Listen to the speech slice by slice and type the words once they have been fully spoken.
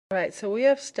Right, so we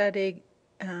have studied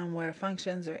where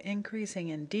functions are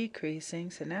increasing and decreasing.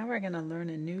 So now we're going to learn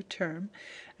a new term,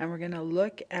 and we're going to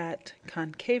look at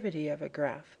concavity of a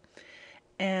graph.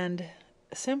 And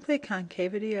simply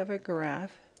concavity of a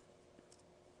graph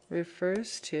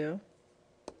refers to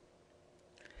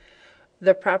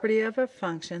the property of a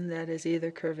function that is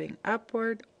either curving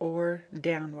upward or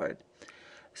downward.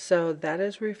 So that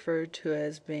is referred to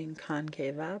as being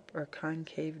concave up or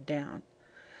concave down.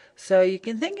 So you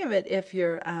can think of it if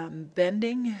you're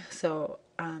bending,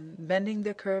 bending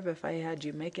the curve, if I had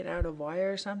you make it out of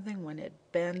wire or something, when it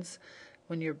bends,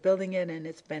 when you're building it and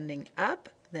it's bending up,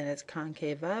 then it's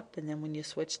concave up, and then when you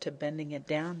switch to bending it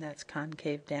down, that's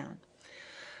concave down.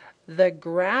 The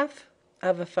graph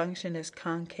of a function is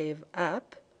concave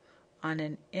up on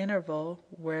an interval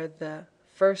where the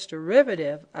first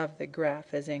derivative of the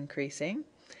graph is increasing,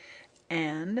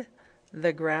 and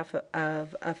the graph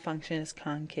of a function is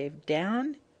concave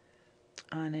down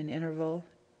on an interval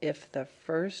if the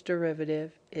first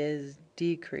derivative is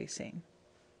decreasing.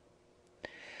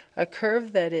 A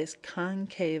curve that is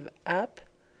concave up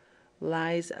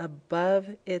lies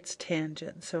above its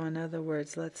tangent. So in other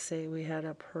words, let's say we had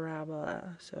a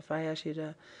parabola. So if I asked you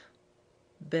to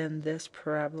bend this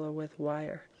parabola with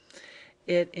wire,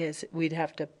 we'd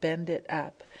have to bend it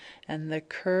up, and the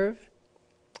curve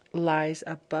lies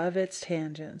above its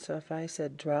tangent. So if I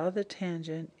said draw the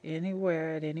tangent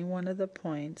anywhere at any one of the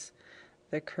points,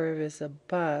 the curve is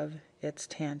above its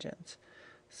tangents.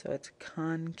 So it's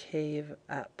concave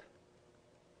up.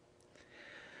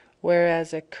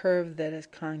 Whereas a curve that is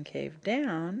concave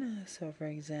down, so for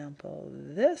example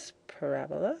this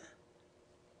parabola,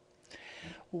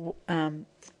 it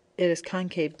is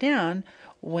concave down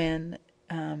when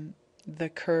the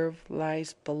curve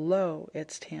lies below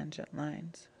its tangent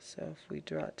lines. So if we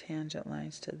draw tangent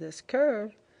lines to this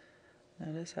curve,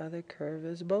 notice how the curve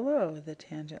is below the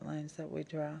tangent lines that we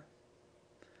draw.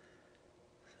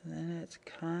 So then it's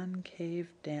concave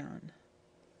down.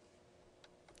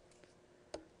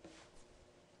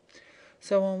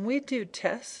 So when we do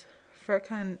tests for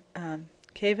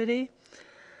concavity,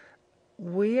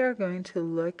 we are going to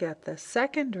look at the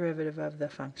second derivative of the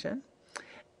function.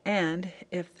 And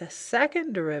if the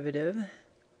second derivative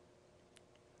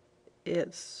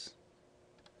is,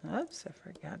 oops, I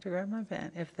forgot to grab my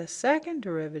pen. If the second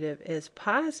derivative is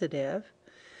positive,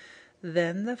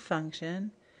 then the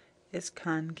function is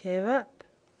concave up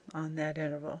on that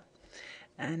interval.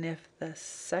 And if the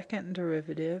second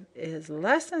derivative is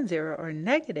less than 0 or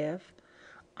negative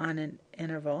on an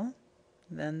interval,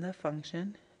 then the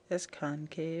function is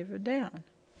concave down.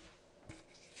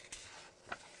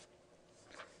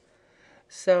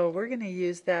 So we're going to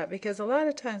use that because a lot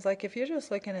of times, like if you're just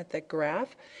looking at the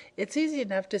graph, it's easy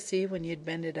enough to see when you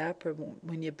bend it up or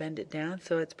when you bend it down.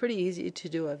 So it's pretty easy to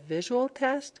do a visual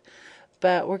test,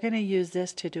 but we're going to use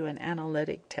this to do an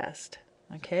analytic test.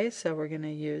 Okay, so we're going to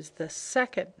use the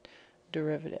second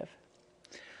derivative.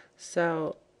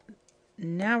 So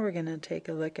now we're going to take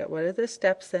a look at what are the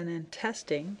steps then in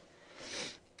testing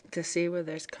to see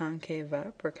whether it's concave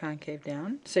up or concave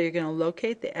down. So you're going to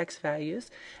locate the x values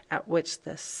at which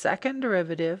the second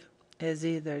derivative is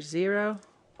either 0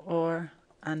 or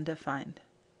undefined.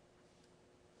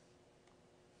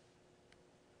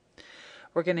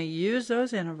 We're going to use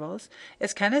those intervals.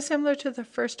 It's kind of similar to the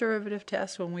first derivative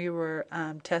test when we were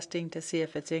testing to see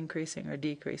if it's increasing or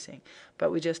decreasing. But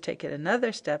we just take it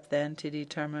another step then to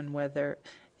determine whether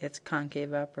it's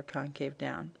concave up or concave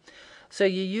down. So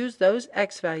you use those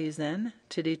x values then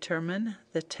to determine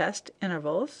the test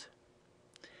intervals,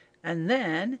 and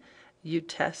then you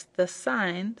test the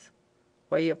signs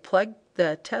where you plug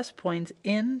the test points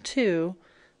into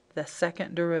the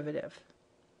second derivative.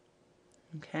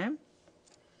 Okay?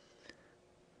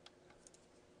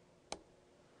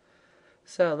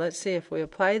 So let's see if we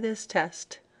apply this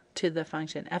test to the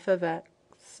function f of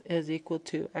x is equal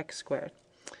to x squared.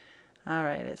 All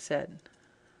right, it said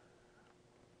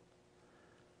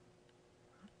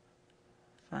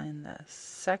find the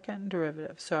second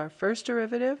derivative. So our first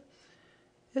derivative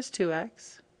is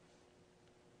 2x.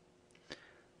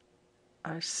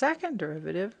 Our second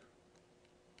derivative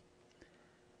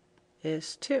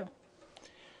is 2.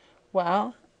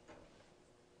 Well,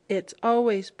 it's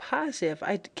always positive.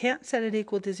 I can't set it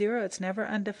equal to 0. It's never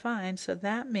undefined. So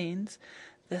that means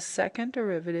the second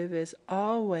derivative is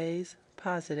always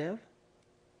positive.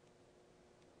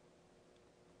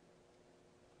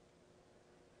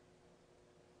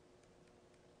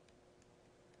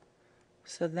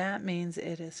 So that means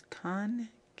it is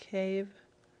concave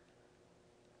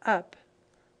up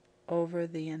over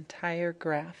the entire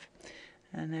graph.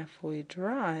 And if we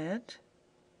draw it,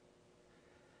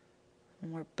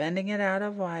 When we're bending it out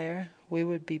of wire, we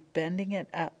would be bending it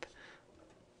up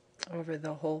over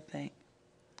the whole thing.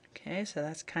 Okay, so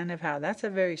that's kind of how, that's a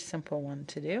very simple one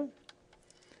to do.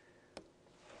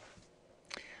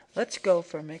 Let's go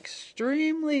from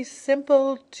extremely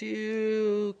simple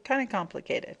to kind of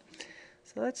complicated.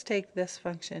 So let's take this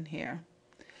function here.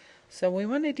 So we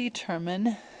want to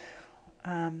determine,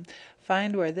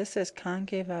 find where this is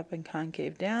concave up and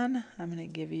concave down. I'm going to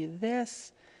give you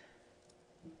this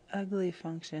ugly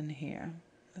function here.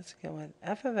 Let's go with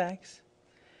f of x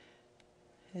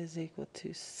is equal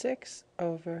to 6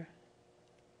 over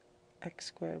x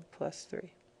squared plus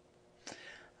 3.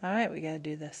 Alright, we got to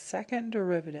do the second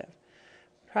derivative.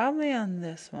 Probably on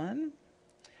this one,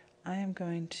 I am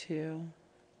going to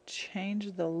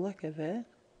change the look of it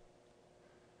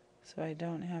so I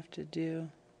don't have to do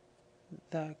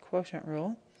the quotient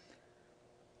rule.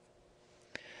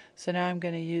 So now I'm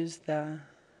going to use the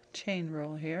chain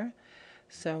rule here.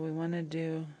 So we want to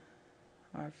do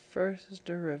our first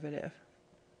derivative.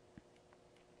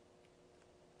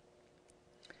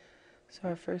 So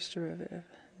our first derivative,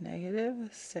 negative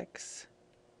 6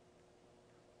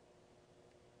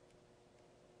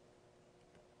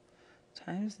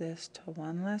 times this to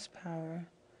 1 less power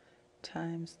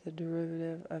times the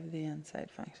derivative of the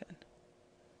inside function.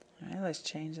 Alright, let's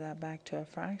change that back to a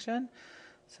fraction.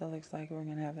 So it looks like we're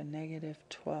going to have a negative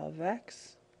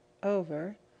 12x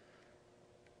over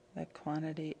the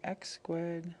quantity x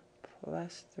squared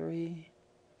plus 3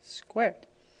 squared.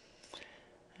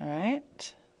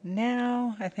 Alright,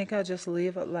 now I think I'll just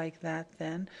leave it like that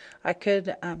then. I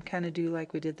could kind of do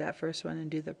like we did that first one and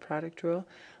do the product rule.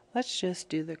 Let's just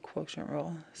do the quotient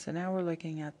rule. So now we're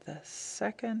looking at the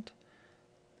second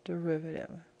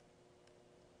derivative.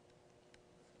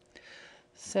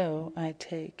 So I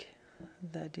take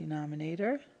the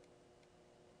denominator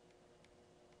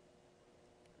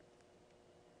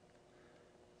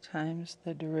times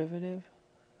the derivative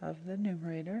of the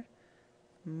numerator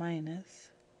minus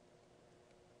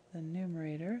the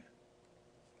numerator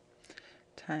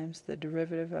times the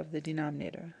derivative of the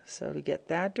denominator. So to get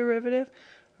that derivative,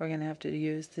 we're going to have to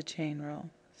use the chain rule.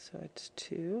 So it's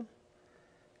 2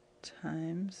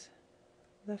 times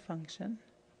the function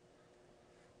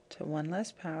to 1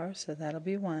 less power, so that'll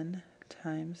be 1,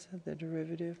 times the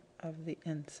derivative of the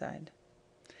inside.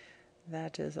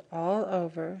 That is all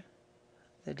over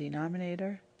the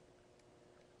denominator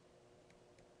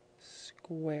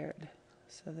squared.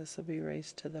 So this will be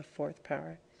raised to the 4th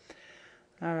power.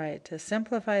 Alright, to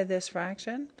simplify this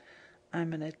fraction, I'm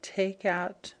going to take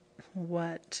out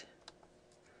what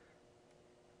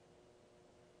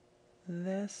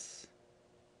this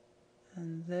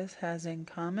and this has in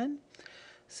common.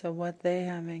 So what they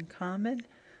have in common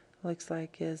looks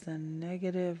like is a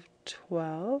negative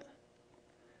 12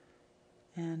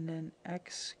 and an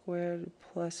x squared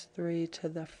plus 3 to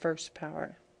the 1st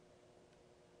power.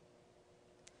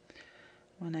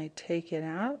 When I take it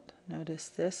out, notice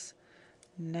this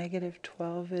negative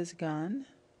 12 is gone.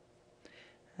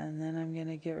 And then I'm going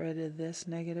to get rid of this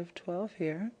negative 12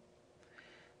 here.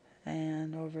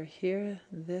 And over here,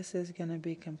 this is going to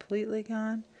be completely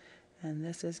gone. And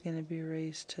this is going to be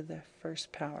raised to the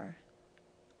 1st power.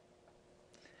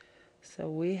 So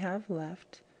we have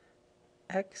left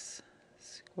x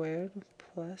squared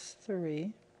plus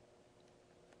 3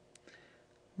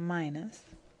 minus,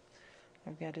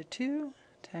 I've got a 2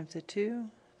 times a 2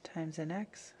 times an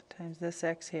x times this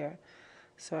x here.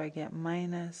 So I get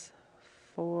minus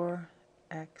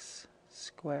 4x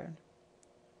squared.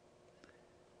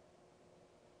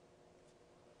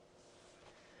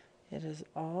 It is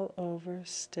all over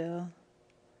still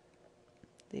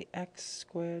the x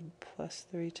squared plus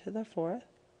 3 to the 4th.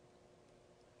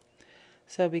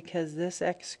 So because this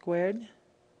x squared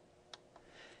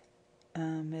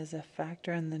is a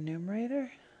factor in the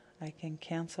numerator, I can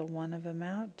cancel one of them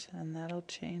out, and that'll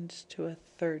change to a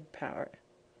 3rd power.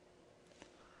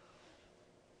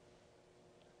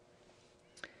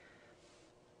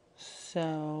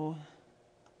 So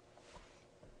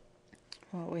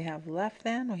what we have left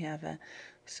then, we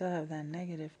still have that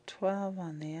negative 12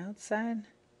 on the outside.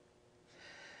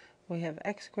 We have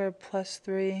x squared plus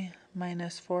 3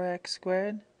 minus 4x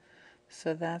squared.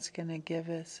 So that's going to give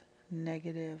us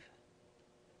negative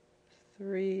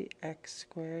 3x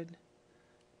squared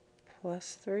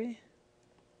plus 3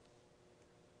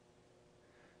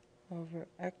 over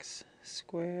x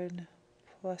squared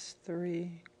plus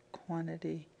 3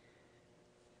 quantity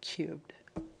cubed.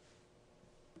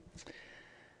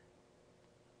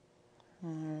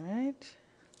 Alright.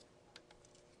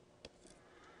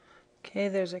 Okay,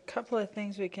 there's a couple of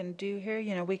things we can do here.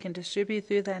 You know, we can distribute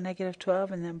through that negative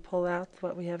 12 and then pull out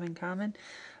what we have in common.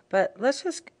 But let's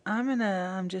just, I'm going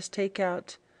to just take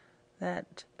out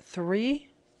that 3,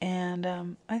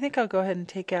 and I think I'll go ahead and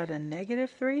take out a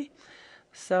negative 3.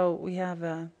 So we have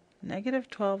a negative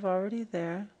 12 already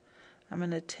there. I'm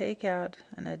going to take out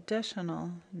an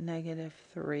additional negative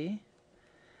 3,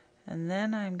 and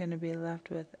then I'm going to be left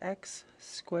with x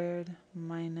squared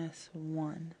minus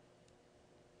 1.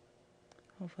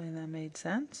 Hopefully that made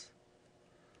sense.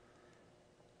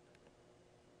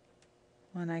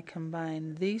 When I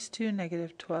combine these two,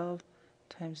 negative 12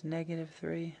 times negative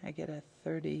 3, I get a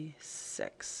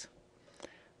 36.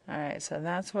 Alright, so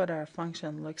that's what our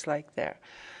function looks like there.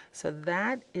 So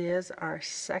that is our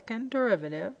second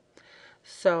derivative.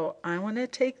 So I want to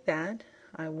take that.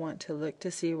 I want to look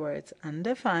to see where it's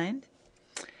undefined.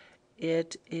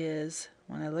 It is,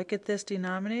 when I look at this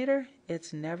denominator,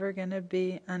 it's never going to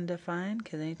be undefined,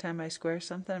 because anytime I square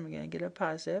something, I'm going to get a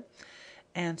positive.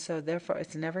 And so therefore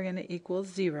it's never going to equal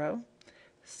 0.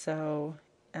 So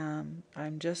I'm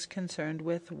just concerned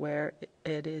with where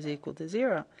it is equal to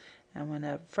 0. And when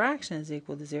a fraction is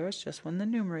equal to 0, it's just when the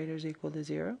numerator is equal to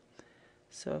 0.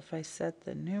 So if I set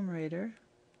the numerator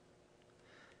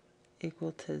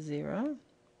equal to 0,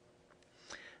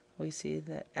 we see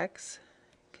that x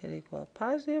could equal a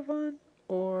positive 1,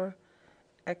 or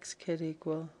x could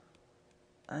equal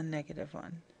a negative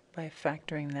 1 by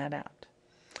factoring that out.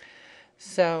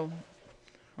 So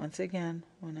once again,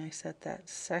 when I set that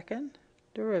second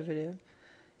derivative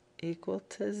equal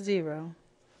to 0,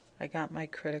 I got my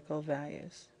critical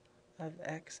values of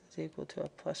x is equal to a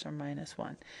plus or minus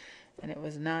 1, and it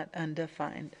was not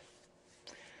undefined.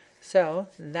 So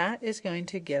that is going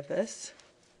to give us,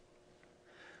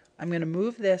 I'm going to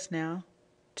move this now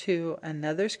to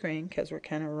another screen because we're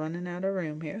kind of running out of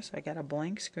room here, so I got a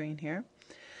blank screen here.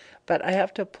 But I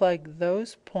have to plug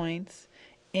those points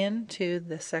into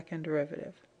the second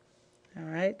derivative.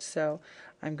 Alright, so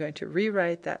I'm going to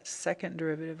rewrite that second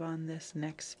derivative on this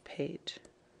next page.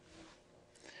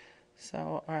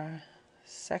 So our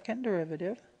second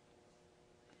derivative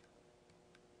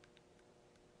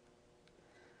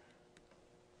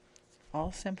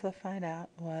all simplified out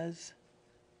was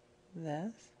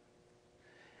this.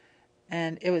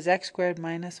 And it was x squared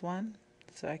minus 1,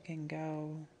 so I can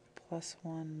go plus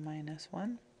 1 minus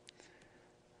 1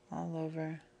 all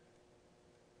over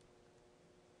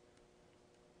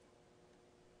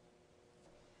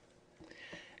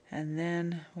and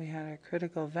then we had our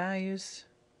critical values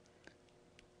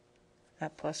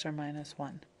at plus or minus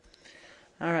 1.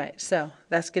 Alright, so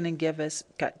that's going to give us,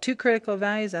 got two critical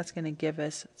values, that's going to give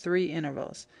us 3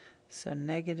 intervals. So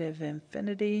negative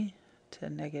infinity to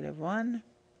negative 1,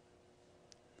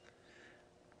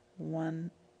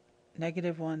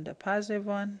 negative 1 to positive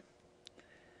 1,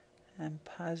 and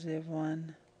positive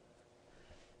 1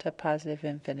 to positive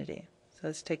infinity. So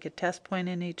let's take a test point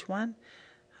in each one.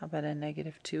 How about a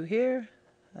negative 2 here,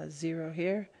 a 0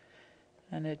 here,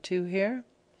 and a 2 here?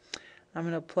 I'm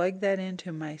going to plug that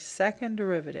into my second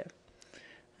derivative.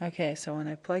 Okay, so when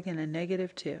I plug in a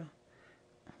negative 2,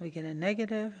 we get a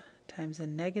negative times a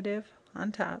negative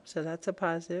on top, so that's a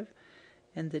positive.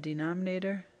 In the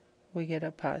denominator, we get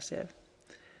a positive.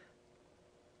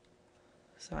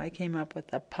 So I came up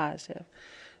with a positive.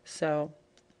 So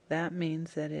that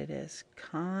means that it is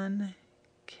concave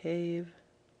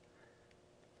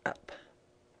up.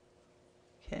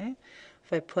 Okay,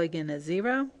 if I plug in a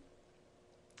 0,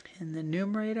 in the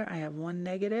numerator I have 1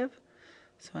 negative,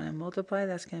 so when I multiply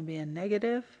that's going to be a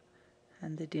negative,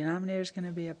 and the denominator is going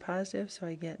to be a positive, so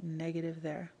I get negative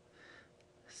there.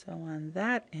 So on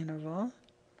that interval,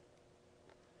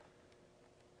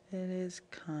 it is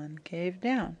concave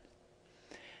down.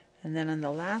 And then on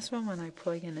the last one, when I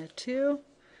plug in a 2,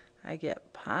 I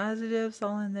get positives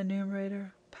all in the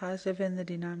numerator, positive in the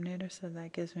denominator, so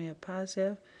that gives me a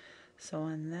positive. So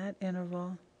on that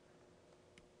interval,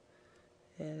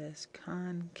 it is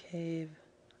concave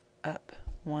up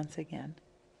once again.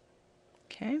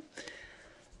 Okay?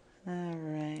 All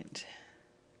right.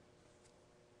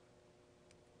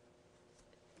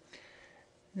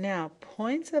 Now,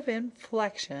 points of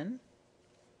inflection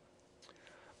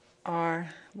are,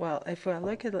 well, if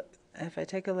I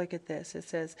take a look at this, it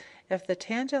says, if the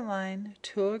tangent line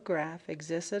to a graph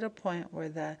exists at a point where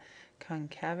the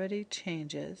concavity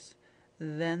changes,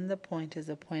 then the point is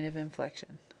a point of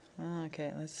inflection.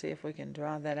 Okay, let's see if we can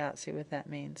draw that out, see what that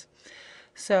means.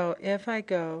 So if I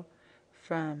go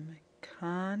from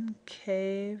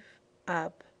concave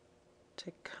up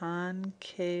to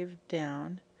concave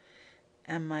down,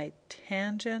 and my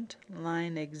tangent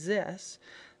line exists,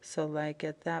 So like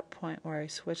at that point where I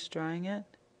switched drawing it,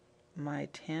 my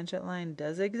tangent line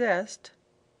does exist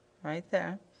right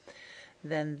there.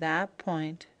 Then that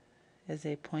point is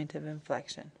a point of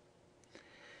inflection.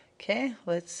 Okay,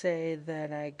 let's say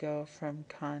that I go from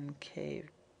concave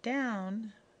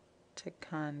down to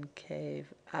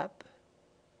concave up,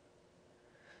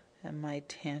 and my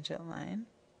tangent line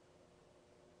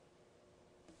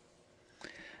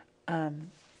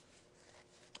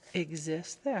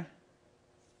exists there.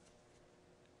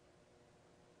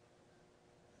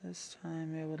 This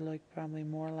time it would look probably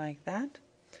more like that.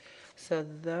 So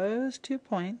those 2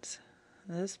 points,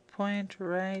 this point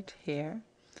right here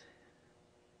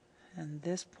and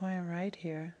this point right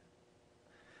here,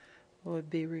 would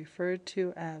be referred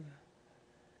to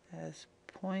as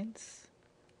points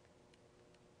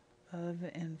of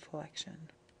inflection.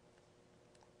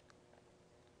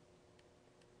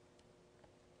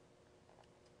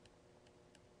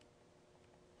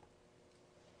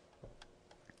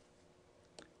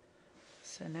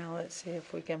 So now let's see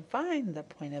if we can find the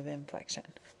point of inflection.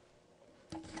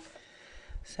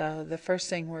 So the first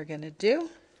thing we're going to do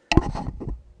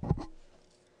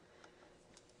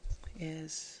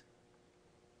is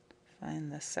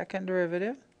find the second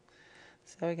derivative.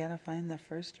 So we got to find the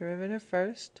first derivative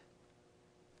first.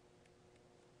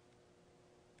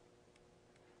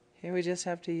 Here we just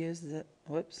have to use the,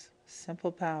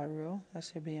 simple power rule. That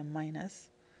should be a minus.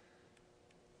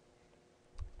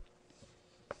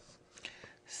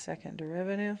 Second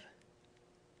derivative.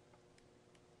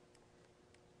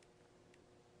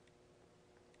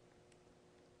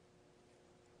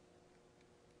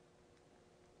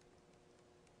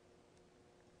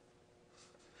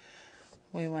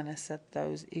 We want to set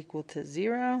those equal to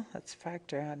 0. Let's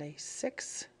factor out a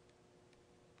 6.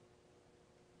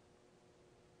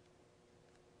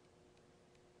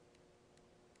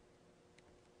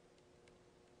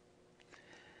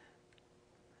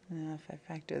 Now if I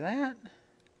factor that,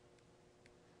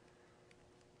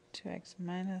 2x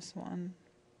minus 1,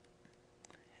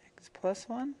 x plus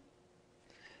 1,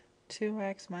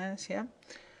 2x minus, yeah.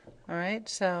 Alright,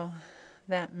 so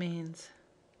that means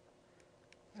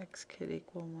x could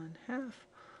equal 1/2,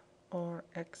 or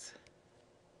x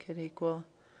could equal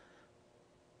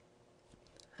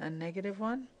a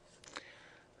 -1.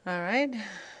 Alright,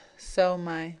 so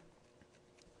my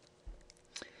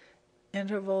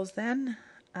intervals then,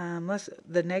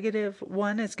 the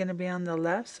 -1 is going to be on the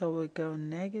left, so we'll go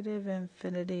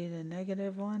 -infinity to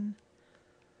 -1,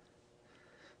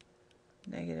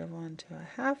 -1 to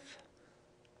 1/2,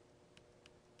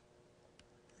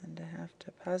 and 1/2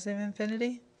 to positive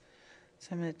infinity.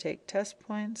 So I'm going to take test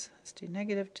points. Let's do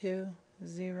 -2,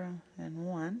 0, and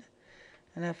 1.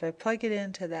 And if I plug it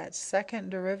into that second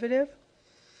derivative,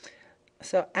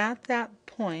 so at that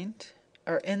point,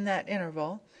 or in that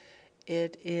interval,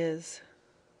 it is,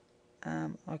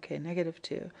 okay,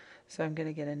 -2. So I'm going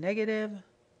to get a negative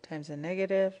times a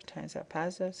negative times a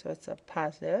positive, so it's a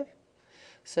positive.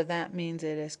 So that means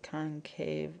it is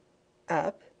concave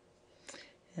up.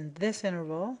 In this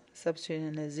interval, substituting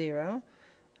in a 0,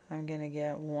 I'm going to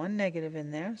get one negative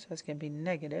in there, so it's going to be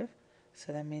negative.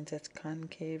 So that means it's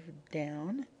concave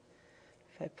down.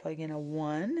 If I plug in a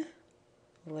 1,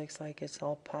 it looks like it's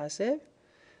all positive.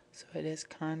 So it is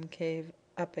concave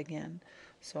up again.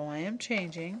 So I am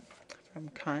changing from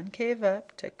concave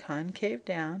up to concave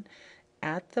down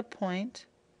at the point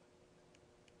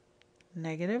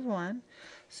 -1.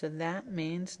 So that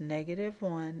means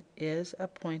 -1 is a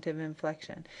point of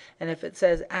inflection. And if it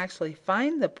says actually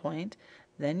find the point,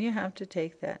 then you have to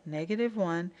take that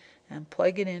 -1 and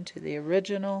plug it into the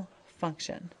original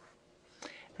function.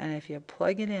 And if you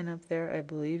plug it in up there, I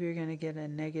believe you're going to get a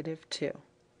 -2.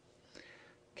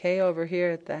 Okay, over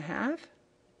here at the half,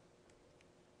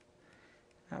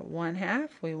 at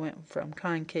 1/2, we went from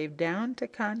concave down to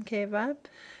concave up.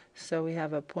 So we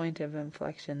have a point of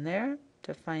inflection there.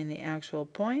 To find the actual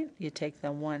point, you take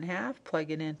the 1/2,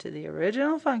 plug it into the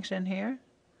original function here.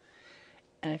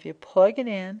 And if you plug it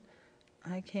in,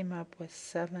 I came up with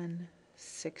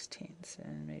 7/16.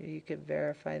 And maybe you could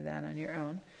verify that on your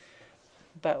own.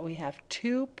 But we have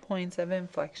 2 points of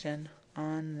inflection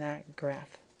on that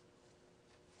graph.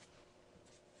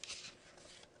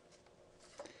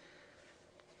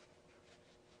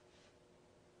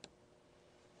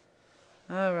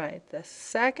 All right, the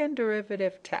second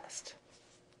derivative test.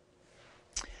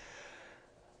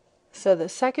 So the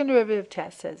second derivative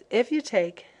test says if you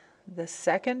take the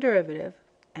second derivative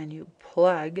and you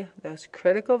plug those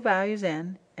critical values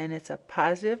in, and it's a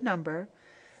positive number,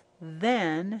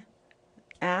 then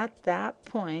at that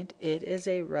point it is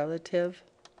a relative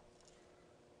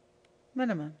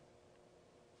minimum.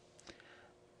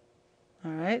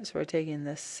 Alright, so we're taking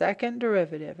the second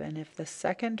derivative, and if the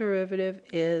second derivative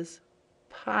is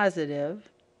positive,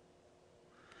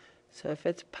 so if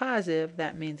it's positive,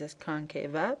 that means it's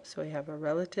concave up, so we have a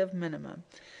relative minimum.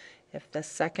 If the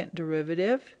second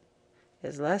derivative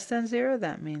is less than 0,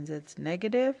 that means it's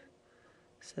negative,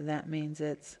 so that means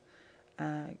it's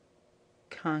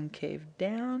concave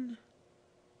down.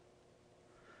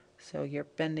 So you're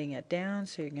bending it down,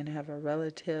 so you're going to have a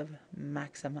relative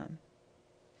maximum.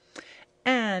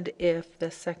 And if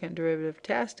the second derivative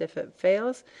test, if it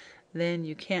fails, then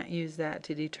you can't use that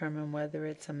to determine whether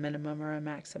it's a minimum or a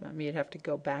maximum. You'd have to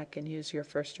go back and use your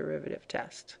first derivative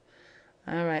test.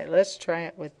 Alright, let's try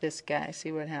it with this guy,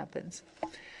 see what happens.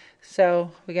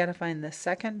 So we got to find the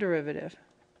second derivative.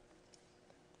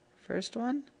 First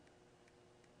one,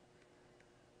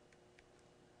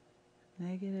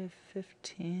 negative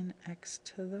 15x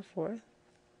to the fourth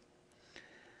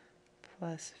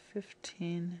plus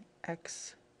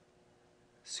 15x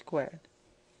squared.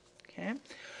 Okay,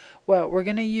 well, we're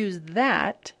going to use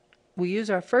that. We use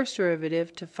our first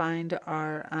derivative to find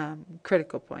our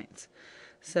critical points.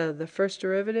 So the first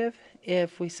derivative,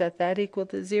 if we set that equal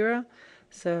to 0,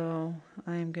 so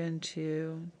I'm going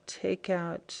to take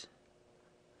out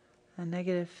a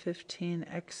negative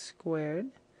 15x squared.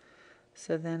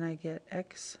 So then I get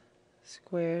x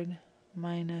squared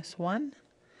minus 1.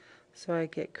 So I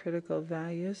get critical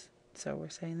values. So we're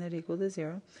saying that equal to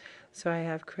 0. So I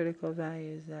have critical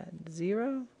values at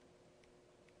 0,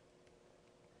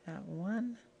 at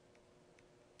 1,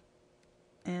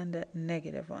 and at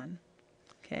negative 1.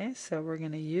 Okay, so we're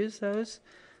going to use those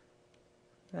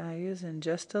values in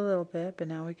just a little bit, but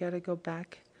now we got to go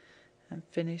back and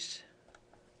finish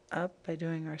up by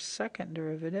doing our second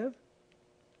derivative.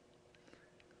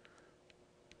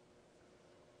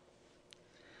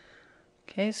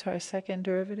 Okay, so our second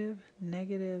derivative,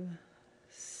 negative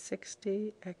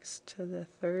 60x to the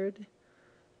third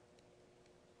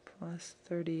plus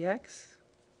 30x.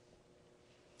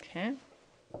 Okay,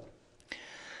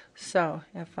 so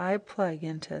if I plug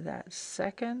into that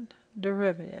second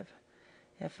derivative,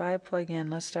 if I plug in,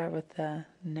 let's start with the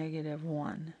negative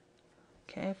 1.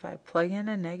 Okay, if I plug in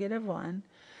a negative 1,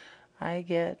 I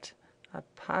get a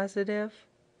positive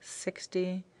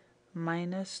 60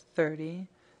 minus 30,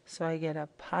 so I get a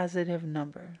positive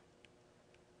number.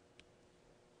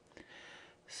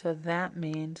 So that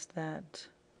means that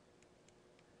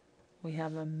we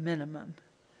have a minimum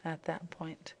at that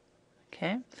point.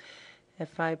 Okay,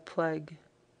 if I plug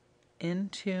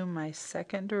into my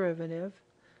second derivative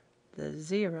the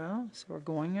 0, so we're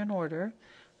going in order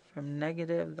from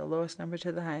negative, the lowest number,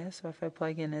 to the highest. So if I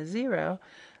plug in a 0,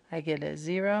 I get a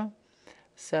 0.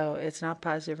 So it's not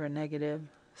positive or negative,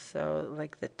 so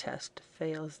like the test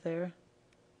fails there.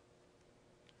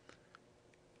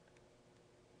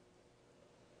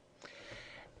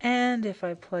 And if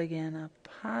I plug in a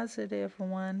positive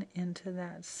 1 into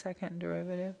that second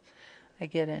derivative, I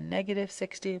get a negative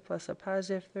 60 plus a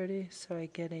positive 30, so I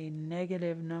get a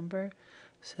negative number.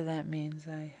 So that means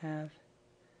I have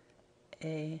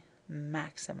a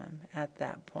maximum at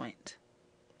that point.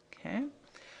 Okay,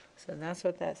 so that's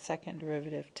what that second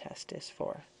derivative test is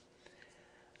for.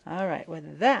 All right,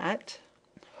 with that,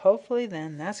 hopefully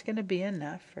then that's going to be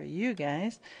enough for you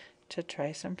guys to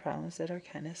try some problems that are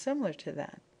kind of similar to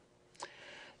that.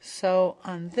 So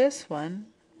on this one,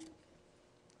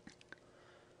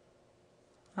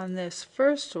 on this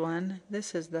first one,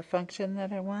 this is the function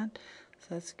that I want.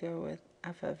 So let's go with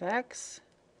f of x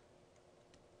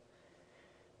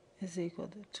is equal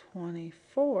to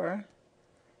 24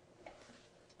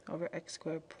 over x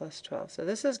squared plus 12. So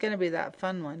this is going to be that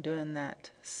fun one, doing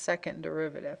that second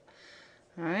derivative.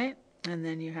 All right, and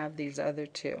then you have these other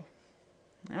two.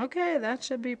 Okay, that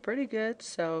should be pretty good.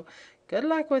 So good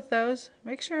luck with those.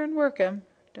 Make sure and work them.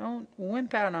 Don't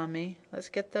wimp out on me. Let's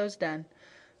get those done.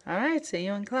 All right, see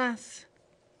you in class.